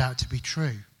turned out to be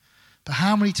true. But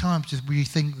how many times do we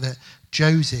think that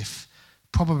Joseph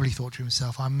probably thought to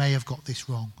himself, I may have got this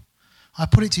wrong? I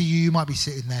put it to you, you might be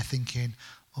sitting there thinking,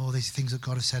 oh, these things that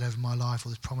God has said over my life, or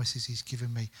these promises he's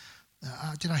given me.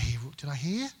 Did I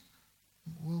hear?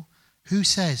 Well, who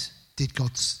says, did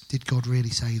God really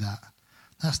say that?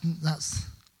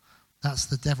 That's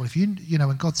the devil. If you know,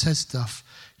 when God says stuff,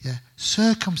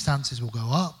 circumstances will go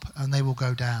up and they will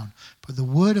go down. But the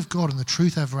word of God and the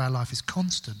truth over our life is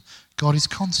constant. God is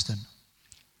constant.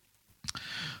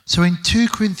 So in 2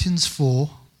 Corinthians 4,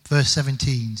 verse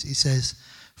 17, it says,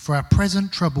 for our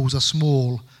present troubles are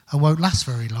small and won't last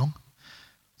very long,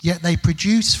 yet they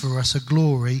produce for us a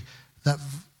glory that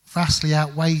vastly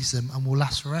outweighs them and will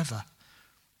last forever.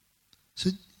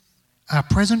 So our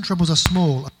present troubles are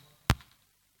small.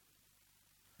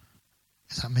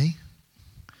 Is that me?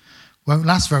 Won't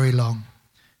last very long,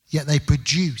 yet they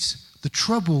produce. The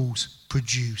troubles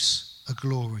produce a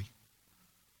glory.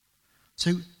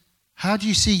 So how do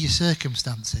you see your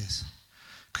circumstances?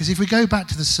 Because if we go back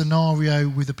to the scenario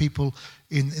with the people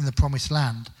in the promised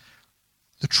land,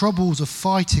 the troubles of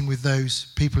fighting with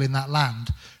those people in that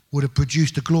land would have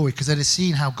produced a glory because they'd have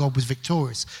seen how God was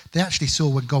victorious. They actually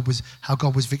saw how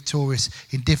God was victorious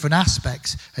in different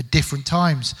aspects at different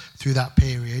times through that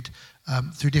period,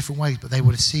 through different ways, but they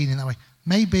would have seen in that way.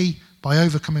 Maybe by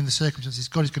overcoming the circumstances,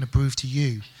 God is going to prove to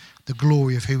you the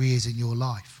glory of who he is in your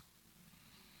life.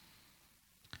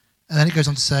 And then it goes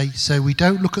on to say, so we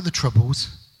don't look at the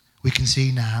troubles we can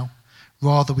see now,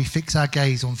 rather we fix our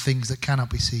gaze on things that cannot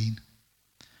be seen.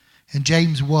 In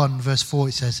James 1 verse 4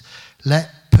 it says,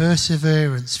 let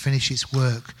perseverance finish its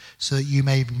work so that you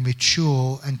may be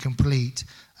mature and complete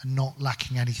and not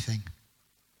lacking anything.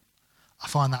 I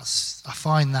find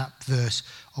that verse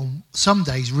on some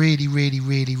days really, really,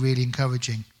 really, really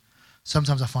encouraging.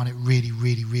 Sometimes I find it really,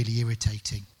 really, really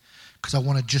irritating because I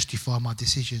want to justify my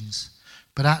decisions.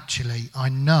 But actually, I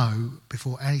know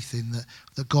before anything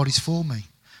that God is for me.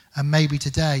 And maybe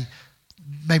today,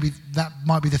 maybe that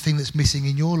might be the thing that's missing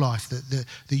in your life, that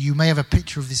you may have a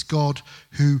picture of this God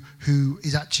who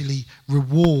is actually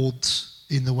rewards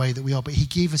in the way that we are, but he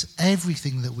gave us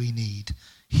everything that we need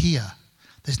here.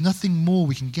 There's nothing more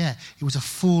we can get. It was a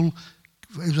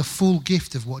full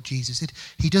gift of what Jesus did.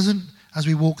 He doesn't, as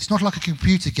we walk, it's not like a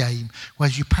computer game where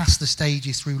as you pass the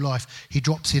stages through life, he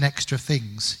drops in extra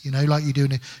things. You know, like you do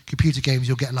in computer games,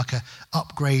 you'll get like a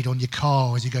upgrade on your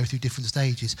car as you go through different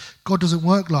stages. God doesn't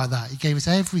work like that. He gave us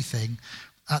everything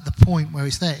at the point where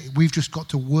it's there. We've just got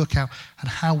to work out and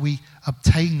how we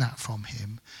obtain that from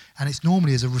him. And it's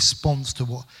normally as a response to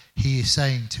what he is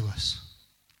saying to us.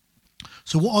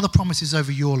 So what are the promises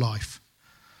over your life?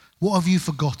 What have you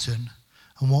forgotten?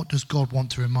 And what does God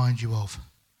want to remind you of?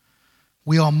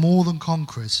 We are more than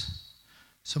conquerors.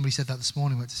 Somebody said that this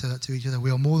morning. We had to say that to each other.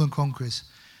 We are more than conquerors.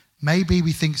 Maybe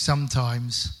we think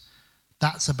sometimes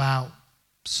that's about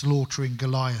slaughtering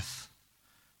Goliath,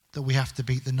 that we have to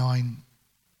beat the 9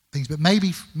 things. But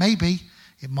maybe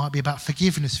it might be about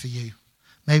forgiveness for you.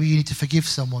 Maybe you need to forgive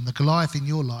someone. The Goliath in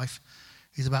your life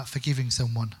is about forgiving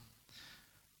someone.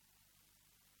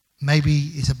 Maybe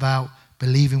it's about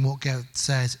believing what God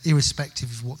says,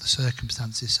 irrespective of what the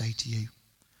circumstances say to you.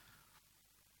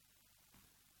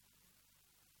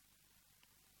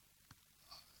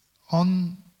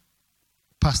 On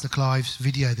Pastor Clive's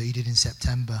video that he did in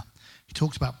September, he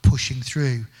talked about pushing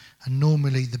through, and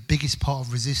normally the biggest part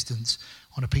of resistance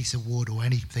on a piece of wood or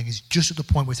anything is just at the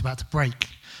point where it's about to break,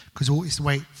 because it's the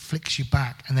way it flicks you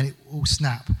back and then it will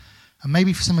snap. And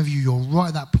maybe for some of you, you're right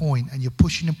at that point and you're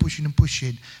pushing and pushing and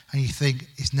pushing and you think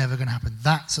it's never going to happen.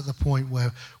 That's at the point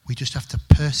where we just have to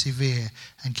persevere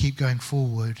and keep going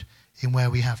forward in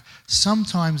where we have.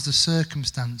 Sometimes the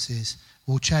circumstances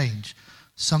will change.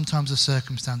 Sometimes the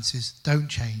circumstances don't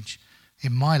change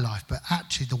in my life. But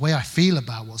actually the way I feel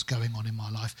about what's going on in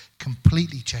my life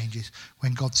completely changes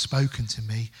when God's spoken to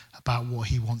me about what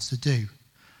he wants to do.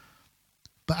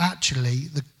 But actually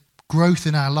the growth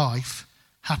in our life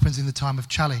happens in the time of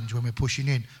challenge when we're pushing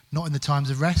in, not in the times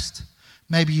of rest.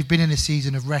 Maybe you've been in a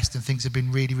season of rest and things have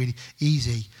been really, really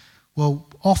easy. Well,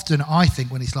 often I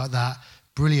think when it's like that,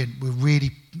 brilliant, we're really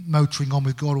motoring on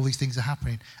with God, all these things are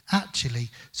happening. Actually,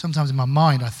 sometimes in my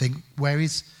mind I think,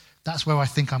 that's where I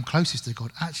think I'm closest to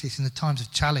God. Actually, it's in the times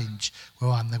of challenge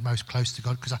where I'm the most close to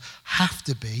God, because I have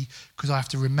to be, because I have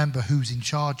to remember who's in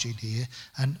charge in here.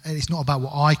 And it's not about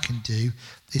what I can do,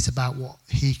 it's about what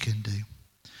he can do.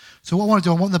 So what I want to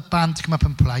do, I want the band to come up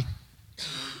and play.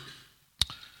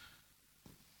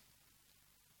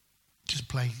 Just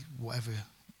play whatever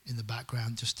in the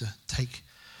background, just to take.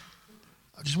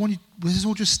 I just want you, let's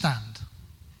all just stand.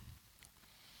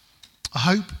 I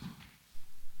hope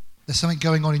there's something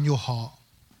going on in your heart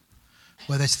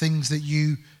where there's things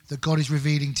that God is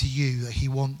revealing to you that he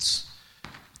wants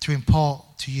to impart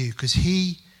to you, because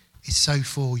he is so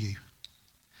for you.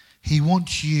 He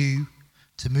wants you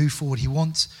to move forward. He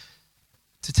wants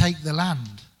to take the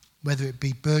land, whether it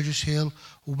be Burgess Hill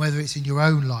or whether it's in your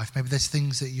own life. Maybe there's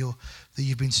things that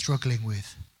you've been struggling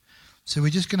with. So we're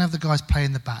just going to have the guys play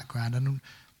in the background, and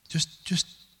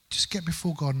just get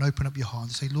before God and open up your heart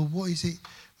and say, Lord, what is it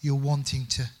you're wanting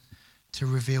to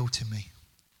reveal to me?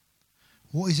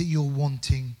 What is it you're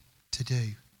wanting to do?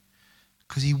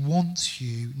 Because he wants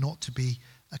you not to be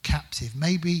a captive.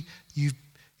 Maybe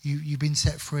you've been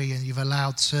set free and you've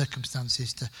allowed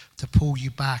circumstances to pull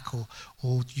you back, or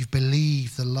you've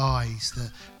believed the lies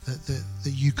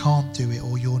that you can't do it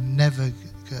or you're never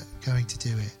going to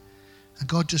do it. And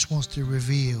God just wants to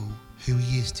reveal who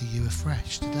he is to you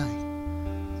afresh today.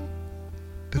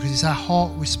 Because it's our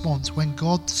heart response. When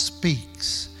God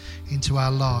speaks into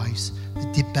our lives,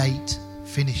 the debate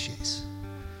finishes.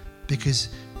 Because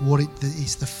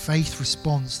it's the faith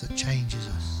response that changes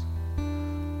us.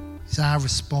 It's our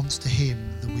response to him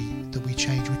that we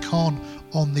change. We can't,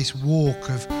 on this walk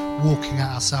of walking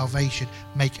out our salvation,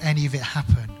 make any of it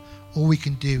happen. All we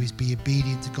can do is be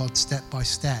obedient to God step by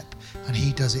step, and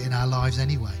he does it in our lives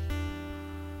anyway.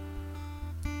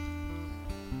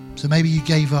 So maybe you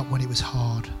gave up when it was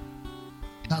hard.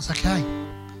 That's okay.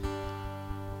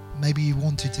 Maybe you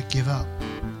wanted to give up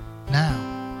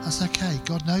now. That's okay.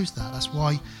 God knows that. That's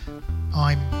why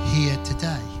I'm here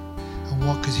today. And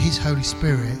what? Because his Holy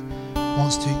Spirit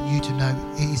wants you to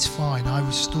know it is fine. I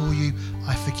restore you.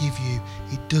 I forgive you.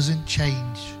 It doesn't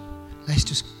change. Let's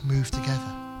just move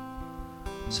together.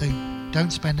 So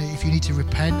don't spend it. If you need to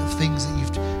repent of things that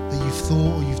you've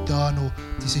thought or you've done or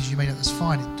decisions you made, that's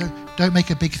fine. Don't make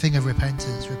a big thing of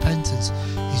repentance. Repentance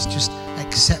is just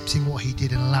accepting what he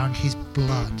did and allowing his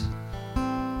blood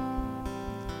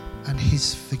and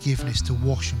his forgiveness to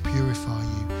wash and purify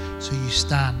you, so you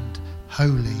stand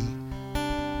holy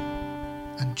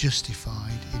and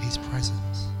justified in his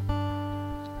presence.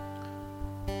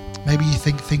 Maybe you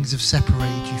think things have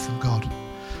separated you from God.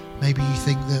 Maybe you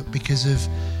think that because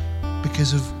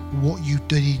of what you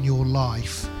did in your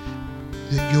life,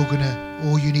 that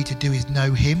all you need to do is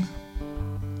know him,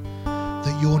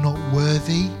 that you're not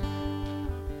worthy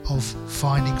of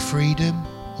finding freedom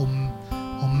or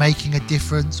making a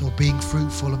difference or being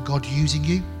fruitful and God using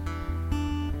you.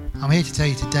 I'm here to tell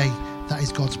you today that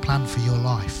is God's plan for your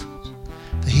life.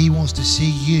 That he wants to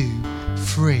see you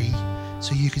free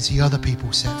so you can see other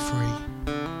people set free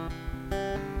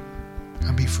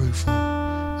and be fruitful.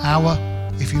 Our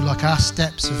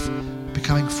steps of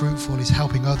becoming fruitful is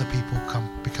helping other people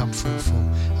become fruitful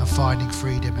and finding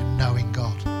freedom and knowing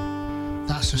God.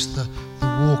 That's just the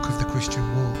walk of the Christian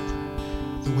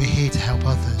walk, that we're here to help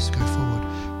others go forward.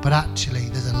 But actually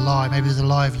there's a lie, maybe there's a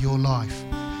lie of your life.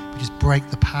 We just break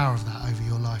the power of that over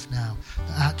your life now.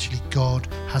 That actually God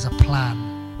has a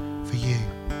plan for you.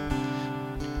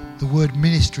 The word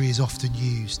ministry is often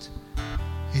used.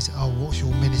 What's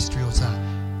your ministry? What's that?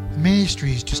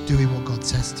 Ministry is just doing what God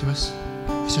says to us.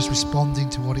 It's just responding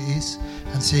to what it is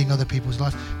and seeing other people's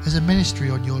life. There's a ministry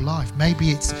on your life.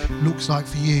 Maybe it looks like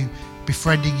for you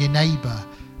befriending your neighbour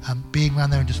and being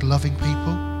around there and just loving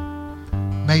people.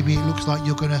 Maybe it looks like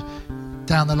you're going to,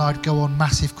 down the line, go on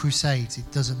massive crusades. It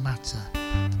doesn't matter.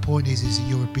 The point is that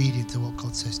you're obedient to what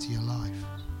God says to your life.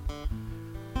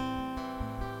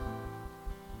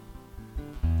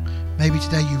 Maybe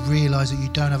today you realise that you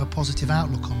don't have a positive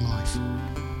outlook on life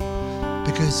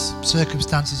because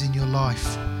circumstances in your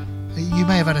life, you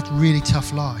may have had a really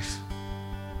tough life.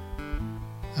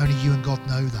 Only you and God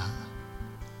know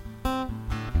that.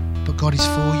 But God is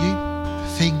for you.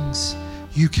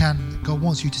 God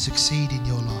wants you to succeed in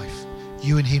your life,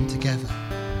 you and him together.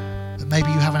 But maybe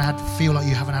you feel like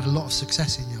you haven't had a lot of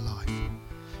success in your life,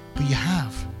 but you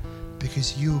have,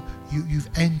 because you've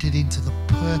entered into the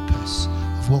purpose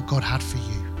of what God had for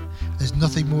you. There's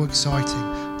nothing more exciting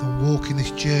than walking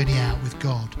this journey out with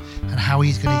God and how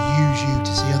he's going to use you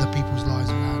to see other people's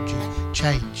lives around you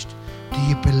changed. Do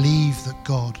you believe that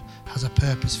God has a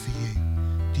purpose for you?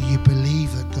 Do you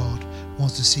believe that God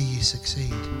wants to see you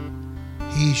succeed?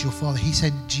 He is your Father. He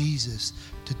sent Jesus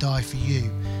to die for you.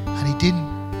 And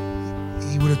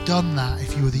he would have done that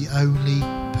if you were the only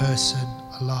person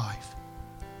alive.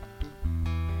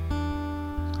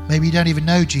 Maybe you don't even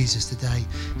know Jesus today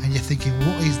and you're thinking,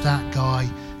 what is that guy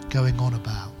going on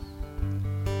about?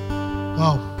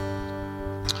 Well,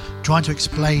 trying to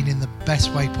explain in the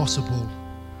best way possible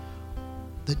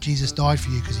that Jesus died for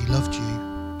you because he loved you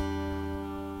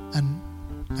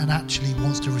and actually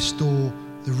wants to restore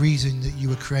the reason that you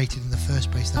were created in the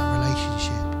first place, that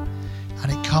relationship.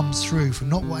 And it comes through from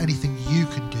not what anything you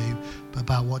can do, but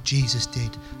about what Jesus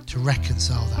did to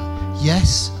reconcile that.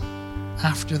 Yes,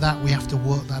 after that we have to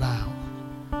work that out.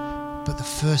 But the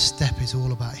first step is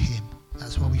all about him.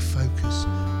 That's why we focus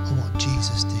on what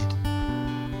Jesus did.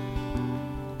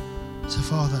 So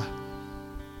Father,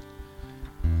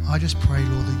 I just pray,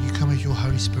 Lord, that you come as your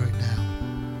Holy Spirit now.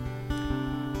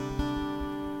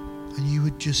 And you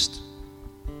would just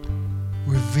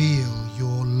reveal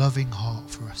your loving heart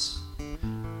for us,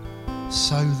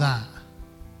 so that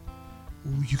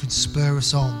you can spur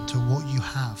us on to what you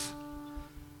have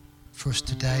for us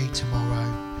today, tomorrow,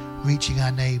 reaching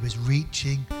our neighbours,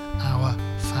 reaching our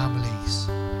families,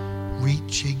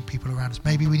 reaching people around us.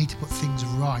 Maybe we need to put things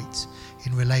right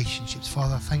in relationships.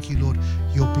 Father, I thank you, Lord,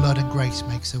 your blood and grace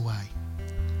makes a way.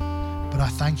 But I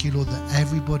thank you, Lord, that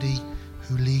everybody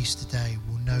who leaves today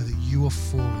will know that you are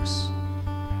for us.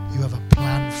 You have a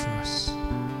plan for us.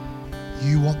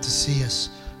 You want to see us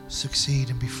succeed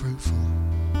and be fruitful.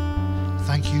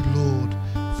 Thank you, Lord,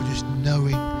 for just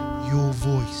knowing your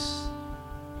voice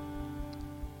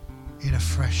in a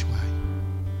fresh way.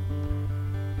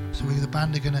 So the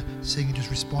band are going to sing and just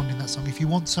respond in that song. If you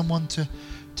want someone to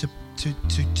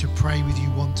pray with you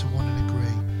one-to-one and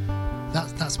agree,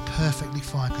 that's perfectly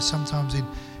fine, because sometimes in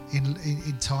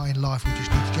life we just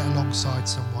need to get alongside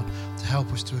someone to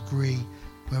help us to agree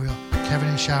where we are. Kevin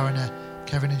and Sharon are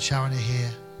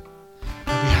here.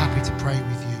 They'll be happy to pray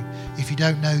with you. If you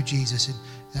don't know Jesus,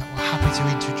 we're happy to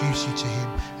introduce you to him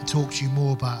and talk to you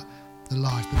more about the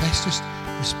life. But let's just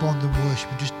respond and worship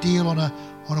and just deal on a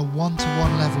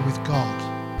one-to-one level with God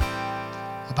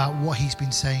about what he's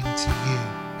been saying to you.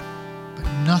 But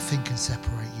nothing can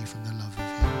separate you from the love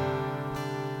of him.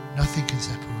 Nothing can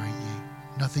separate you.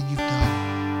 Nothing you've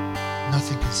done.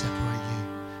 Nothing can separate you.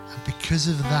 And because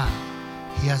of that,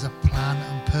 he has a plan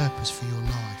and purpose for your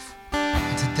life.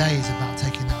 And today is about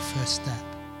taking that first step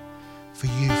for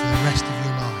you for the rest of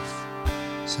your life.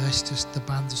 So let's just, the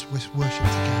band just worship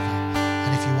together.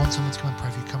 And if you want someone to come and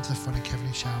pray for you, come to the front and Kevin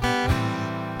and Sharon will pray with you.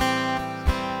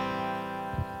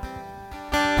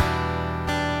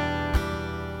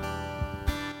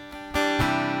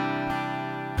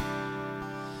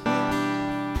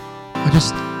 I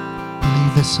just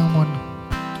believe there's someone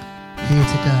here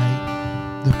today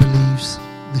that believes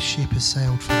the ship has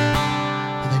sailed for them.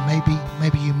 But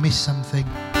maybe you missed something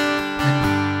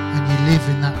and you live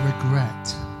in that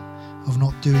regret of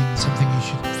not doing something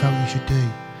felt you should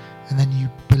do, and then you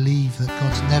believe that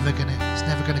it's never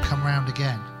gonna come round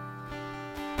again.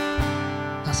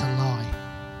 That's a lie.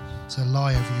 It's a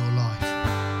lie over your life.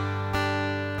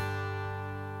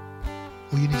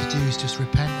 All you need to do is just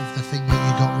repent of the thing that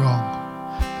you got wrong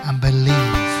and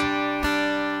believe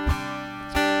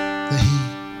that he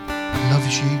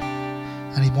loves you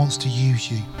and he wants to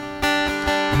use you.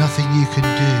 Nothing you can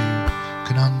do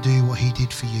can undo what he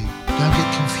did for you. Don't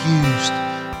get confused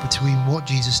between what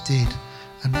Jesus did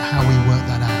and how we work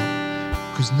that out,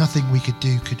 because nothing we could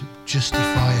do could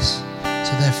justify us.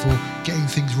 So therefore, getting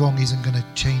things wrong isn't going to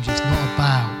change. It's not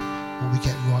about what we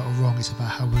get right or wrong. It's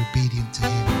about how we're obedient to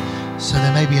him. So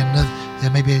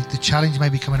the challenge may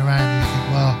be coming around and you think,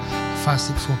 well, I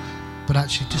fasted before. But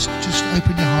actually just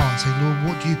open your heart and say, Lord,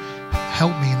 what do you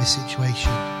help me in this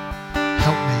situation?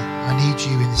 Help me. I need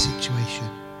you in this situation.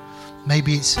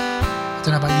 Maybe it's, I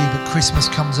don't know about you, but Christmas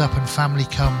comes up and family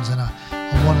comes, and on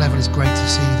one level it's great to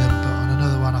see them, but on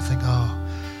another one I think, oh,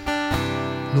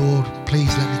 Lord,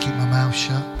 please let me keep my mouth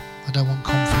shut. I don't want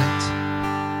conflict.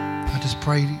 I just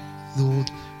pray,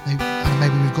 Lord,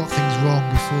 maybe we've got things wrong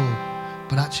before,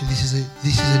 but actually this is a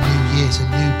new year, it's a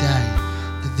new day,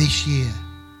 that this year,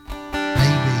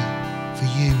 maybe for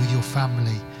you with your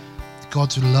family,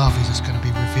 God's love is just going to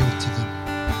be revealed to them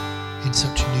in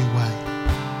such a new way.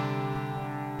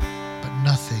 But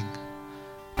nothing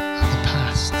of the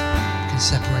past can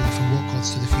separate you from what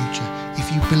God's to the future.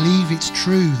 If you believe it's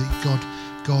true that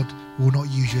God will not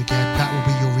use you again, that will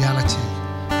be your reality.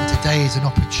 But today is an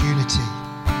opportunity.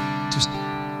 Just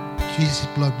Jesus'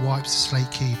 blood wipes the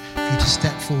slate clean for you to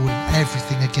step forward in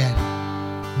everything again.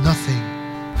 Nothing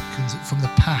from the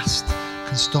past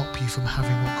can stop you from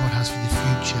having what God has for the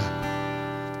future,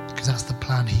 because that's the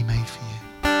plan he made for you.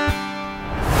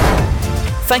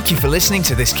 Thank you for listening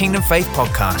to this Kingdom Faith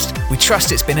podcast. We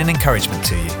trust it's been an encouragement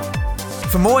to you.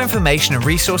 For more information and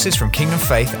resources from Kingdom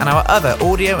Faith and our other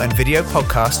audio and video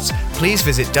podcasts, please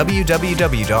visit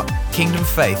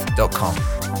www.kingdomfaith.com.